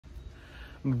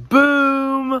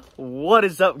Boom! What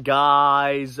is up,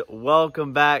 guys?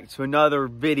 Welcome back to another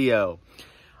video.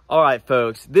 All right,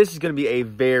 folks, this is going to be a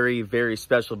very, very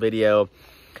special video.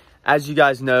 As you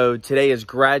guys know, today is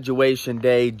graduation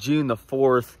day, June the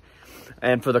 4th.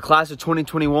 And for the class of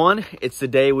 2021, it's the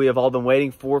day we have all been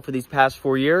waiting for these past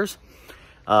 4 years.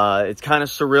 It's kind of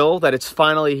surreal that it's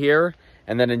finally here.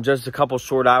 And then in just a couple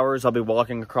short hours, I'll be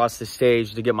walking across the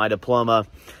stage to get my diploma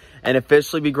and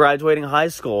officially be graduating high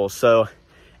school. So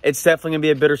it's definitely going to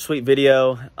be a bittersweet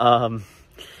video.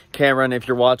 Cameron, if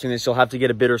you're watching this, you'll have to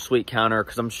get a bittersweet counter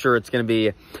because I'm sure it's going to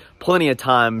be plenty of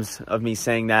times of me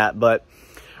saying that. But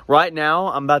right now,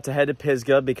 I'm about to head to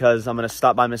Pisgah because I'm going to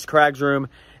stop by Miss Craig's room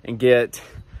and get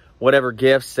whatever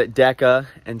gifts that Decca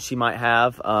and she might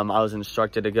have. I was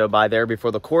instructed to go by there before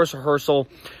the chorus rehearsal,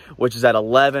 which is at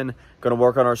 11. Going to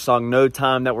work on our song No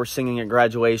Time that we're singing at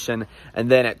graduation. And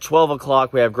then at 12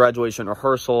 o'clock, we have graduation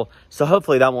rehearsal. So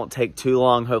hopefully that won't take too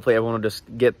long. Hopefully everyone will just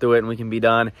get through it and we can be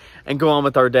done and go on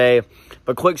with our day.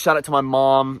 But quick shout out to my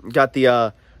mom. Got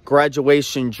the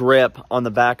graduation drip on the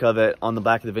back of it, on the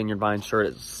back of the Vineyard Vine shirt.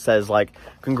 It says like,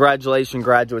 congratulations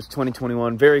graduates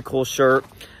 2021. Very cool shirt.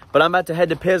 But I'm about to head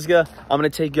to Pisgah. I'm going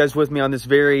to take you guys with me on this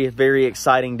very, very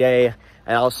exciting day.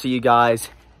 And I'll see you guys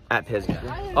at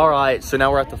Pisgah. All right, so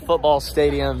now we're at the football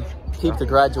stadium. Keep the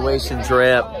graduation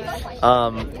drip.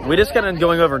 We just got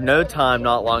going over No Time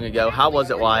not long ago. How was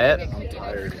it, Wyatt? I'm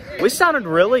tired. We sounded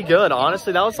really good,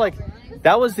 honestly. That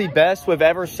was the best we've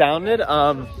ever sounded.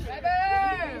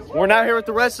 We're now here with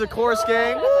the rest of the chorus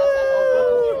gang.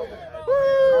 Woo!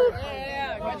 Woo!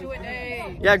 Yeah, graduate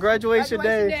day. Yeah, graduation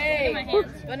day.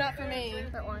 But not for me.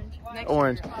 For Orange.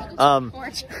 orange.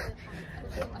 Orange.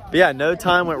 But yeah, No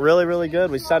Time went really, really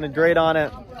good. We sounded great on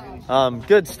it.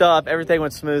 Good stuff. Everything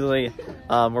went smoothly.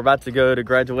 We're about to go to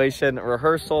graduation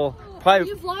rehearsal. Are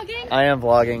you vlogging? I am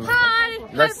vlogging. Hi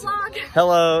vlog.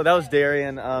 Hello, that was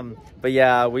Darian. But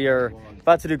yeah, we are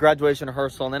about to do graduation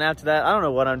rehearsal. And then after that, I don't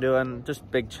know what I'm doing.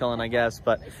 Just big chilling, I guess.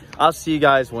 But I'll see you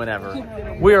guys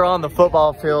whenever. We are on the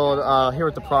football field here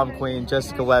with the prom queen,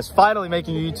 Jessica West, finally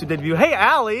making a YouTube debut. Hey,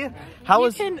 Allie. How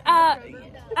was... You can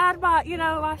add my,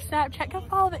 my Snapchat. Go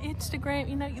follow the Instagram.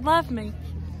 You love me.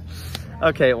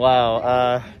 Okay, wow.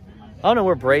 I don't know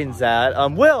where Braden's at.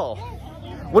 Will,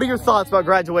 what are your thoughts about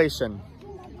graduation?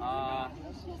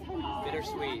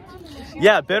 Bittersweet.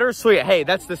 Yeah, bittersweet. Hey,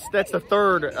 that's the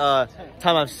third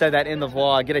time I've said that in the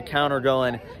vlog. Get a counter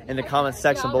going in the comment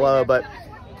section below. But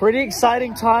pretty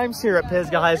exciting times here at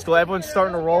Pisgah High School. Everyone's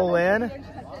starting to roll in.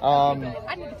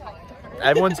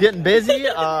 Everyone's getting busy.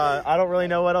 I don't really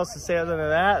know what else to say other than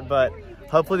that. But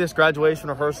hopefully this graduation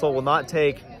rehearsal will not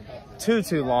take too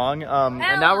long. And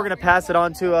now we're going to pass it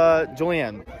on to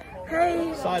Julianne.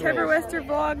 Hey, Trevor Wester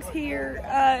Vlogs here.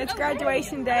 It's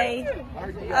graduation day.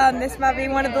 This might be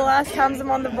one of the last times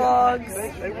I'm on the vlogs.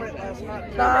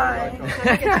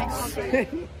 Bye.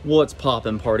 What's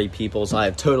poppin', party peoples? I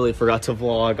have totally forgot to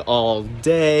vlog all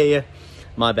day.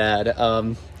 My bad.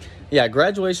 Yeah,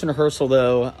 graduation rehearsal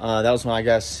though, that was when I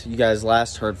guess you guys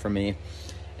last heard from me.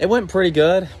 It went pretty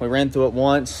good. We ran through it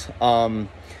once. Only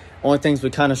things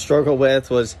we kind of struggled with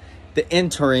was the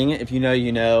entering, if you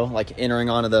know, like entering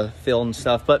onto the field and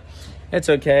stuff, but it's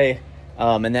okay.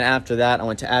 And then after that, I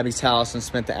went to Abby's house and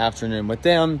spent the afternoon with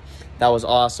them. That was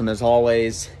awesome as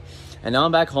always. And now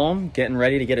I'm back home, getting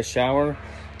ready to get a shower,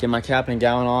 get my cap and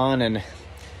gown on, and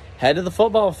head to the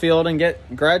football field and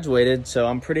get graduated. So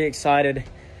I'm pretty excited.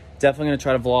 Definitely going to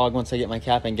try to vlog once I get my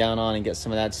cap and gown on and get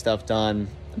some of that stuff done.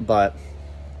 And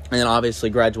then obviously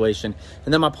graduation.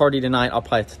 And then my party tonight, I'll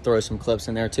probably throw some clips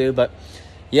in there too. But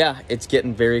yeah, it's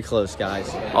getting very close, guys.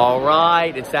 All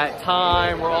right, it's that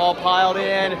time. We're all piled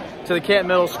in to the Kent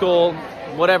Middle School,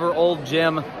 whatever old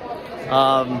gym.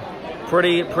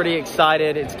 Pretty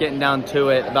excited. It's getting down to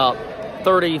it. About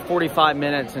 30-45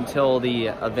 minutes until the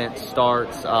event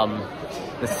starts,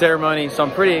 the ceremony. So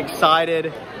I'm pretty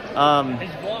excited.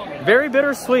 Very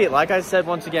bittersweet. Like I said,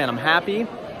 once again, I'm happy,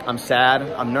 I'm sad,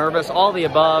 I'm nervous, all the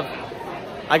above.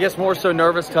 I guess more so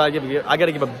nervous because I got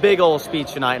to give a big old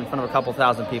speech tonight in front of a couple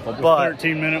thousand people. But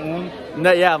 13-minute one?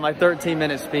 No, yeah, my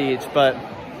 13-minute speech. But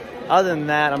other than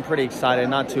that, I'm pretty excited.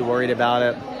 Not too worried about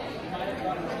it.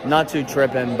 Not too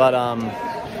tripping. But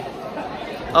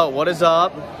oh, what is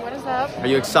up? What is up? Are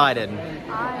you excited?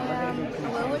 I am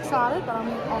a little excited, but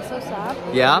I'm also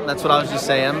sad. Yeah, that's what I was just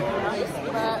saying.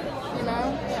 But,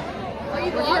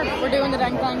 we're here. We're doing the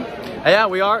dang thing. Yeah,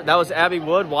 we are. That was Abby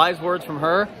Wood. Wise words from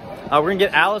her. We're going to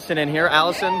get Allison in here.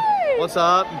 Allison, what's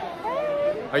up?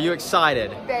 Are you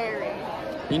excited? Very.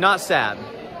 You're not sad?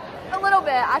 A little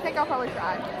little bit. I think I'll probably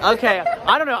cry. Okay,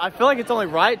 I don't know. I feel like it's only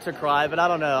right to cry, but I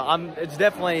don't know. It's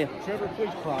definitely Trevor, please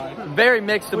cry. very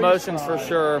mixed emotions for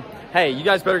sure. Hey, you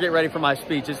guys better get ready for my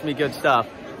speech. It's gonna be good stuff.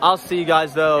 I'll see you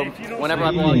guys though whenever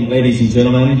I'm on. Ladies and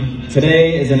gentlemen,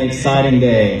 today is an exciting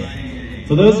day.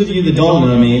 For those of you that don't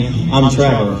know me, I'm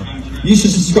Trevor. You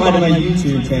should subscribe to my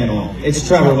YouTube channel. It's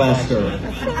Trevor Wester.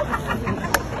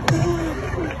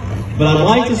 But I'd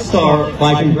like to start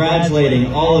by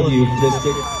congratulating all of you for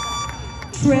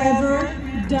this. Trevor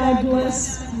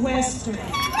Douglas Wester.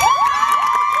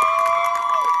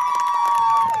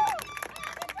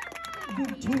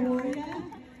 Victoria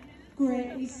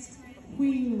Grace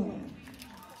Wheeler.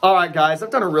 All right, guys, I've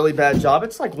done a really bad job.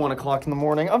 It's like 1 o'clock in the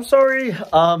morning. I'm sorry.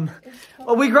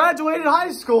 Well, we graduated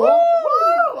high school.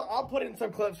 Woo! I'll put in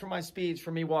some clips from my speech,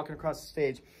 from me walking across the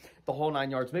stage, the whole 9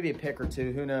 yards, maybe a pic or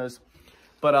two, who knows.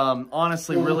 But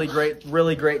honestly, really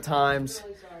great times.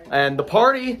 And the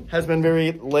party has been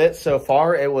very lit so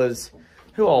far. It was,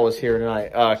 who all was here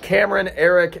tonight? Cameron,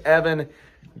 Eric, Evan,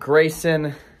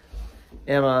 Grayson,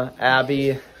 Emma,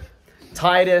 Abby,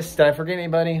 Titus. Did I forget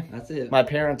anybody? That's it. My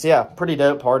parents. Yeah, pretty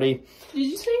dope party. Did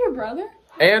you say your brother?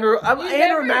 Andrew, You Andrew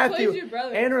never and Matthew. include your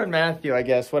brother. Andrew and Matthew, I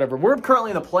guess, whatever. We're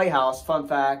currently in the Playhouse. Fun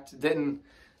fact.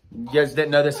 You guys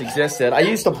didn't know this existed. I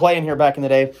used to play in here back in the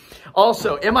day.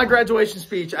 Also, in my graduation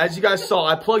speech, as you guys saw,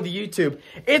 I plugged the YouTube.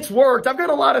 It's worked. I've got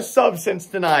a lot of subs since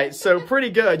tonight, so pretty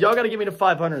good. Y'all got to get me to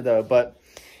 500, though. But,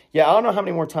 yeah, I don't know how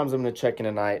many more times I'm going to check in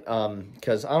tonight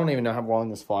because I don't even know how long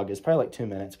this vlog is. Probably like 2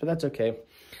 minutes, but that's okay.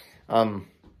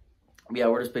 Yeah,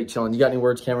 we're just big chilling. You got any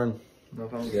words, Cameron? No,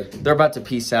 I'm good. They're about to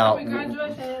peace out.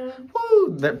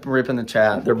 Woo! They're ripping the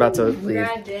chat. They're about to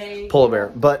leave. Polar bear.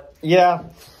 But, yeah.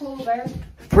 Polar bear.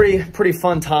 Pretty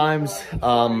fun times,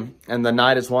 and the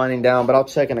night is winding down, but I'll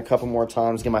check in a couple more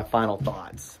times, get my final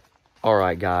thoughts. All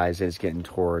right, guys, it's getting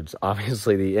towards,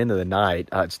 obviously, the end of the night.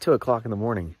 It's 2 o'clock in the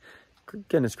morning.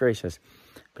 Goodness gracious.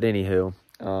 But anywho,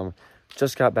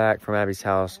 just got back from Abby's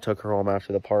house, took her home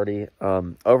after the party.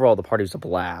 Overall, the party was a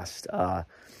blast.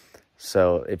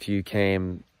 So if you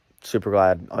came, super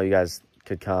glad all you guys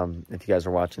could come if you guys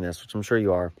are watching this, which I'm sure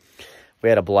you are. We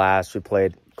had a blast. We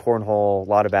played cornhole, a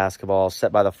lot of basketball,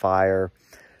 sat by the fire,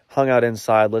 hung out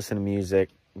inside, listened to music,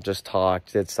 just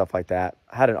talked, did stuff like that.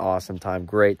 Had an awesome time,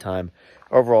 great time.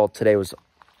 Overall, today was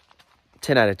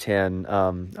 10 out of 10,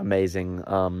 amazing.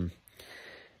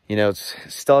 You know, it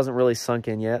still hasn't really sunk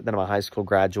in yet that I'm a high school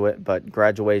graduate, but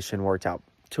graduation worked out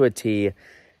to a T.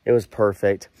 It was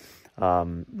perfect.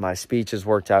 My speeches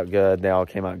worked out good. They all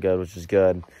came out good, which was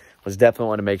good. Was definitely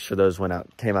want to make sure those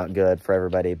came out good for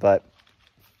everybody, but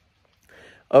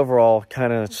overall,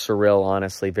 kind of surreal,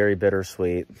 honestly. Very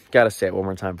bittersweet. Got to say it one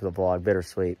more time for the vlog.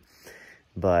 Bittersweet.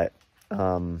 But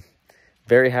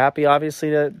very happy, obviously,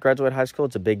 to graduate high school.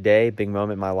 It's a big day, big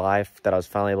moment in my life that I was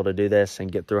finally able to do this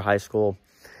and get through high school.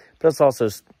 But it's also,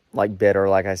 like, bitter,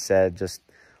 like I said. Just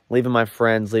leaving my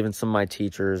friends, leaving some of my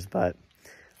teachers. But,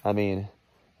 I mean,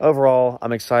 overall,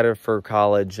 I'm excited for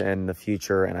college and the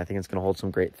future. And I think it's going to hold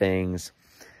some great things.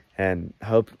 And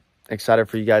excited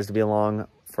for you guys to be along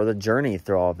for the journey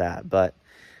through all of that. But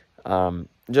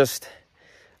just,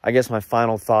 I guess my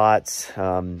final thoughts,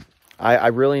 I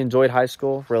really enjoyed high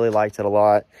school, really liked it a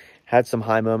lot, had some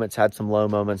high moments, had some low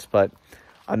moments, but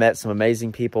I met some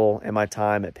amazing people in my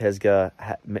time at Pisgah,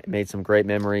 made some great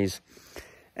memories,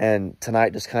 and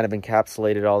tonight just kind of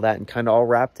encapsulated all that and kind of all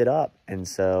wrapped it up. And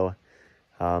so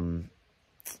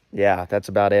yeah, that's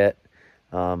about it.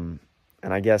 And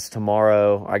I guess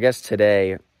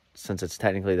today, since it's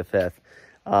technically the 5th,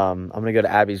 I'm going to go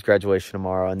to Abby's graduation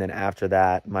tomorrow. And then after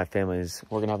that, we're going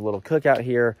to have a little cookout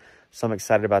here. So I'm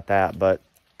excited about that. But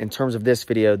in terms of this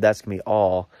video, that's going to be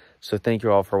all. So thank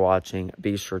you all for watching.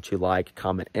 Be sure to like,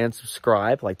 comment, and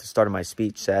subscribe, like the start of my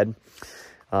speech said.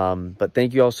 But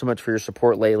thank you all so much for your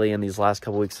support lately in these last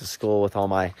couple weeks of school with all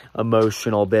my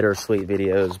emotional, bittersweet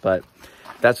videos. But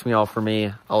that's going to be all for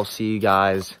me. I'll see you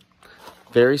guys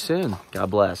very soon.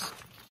 God bless.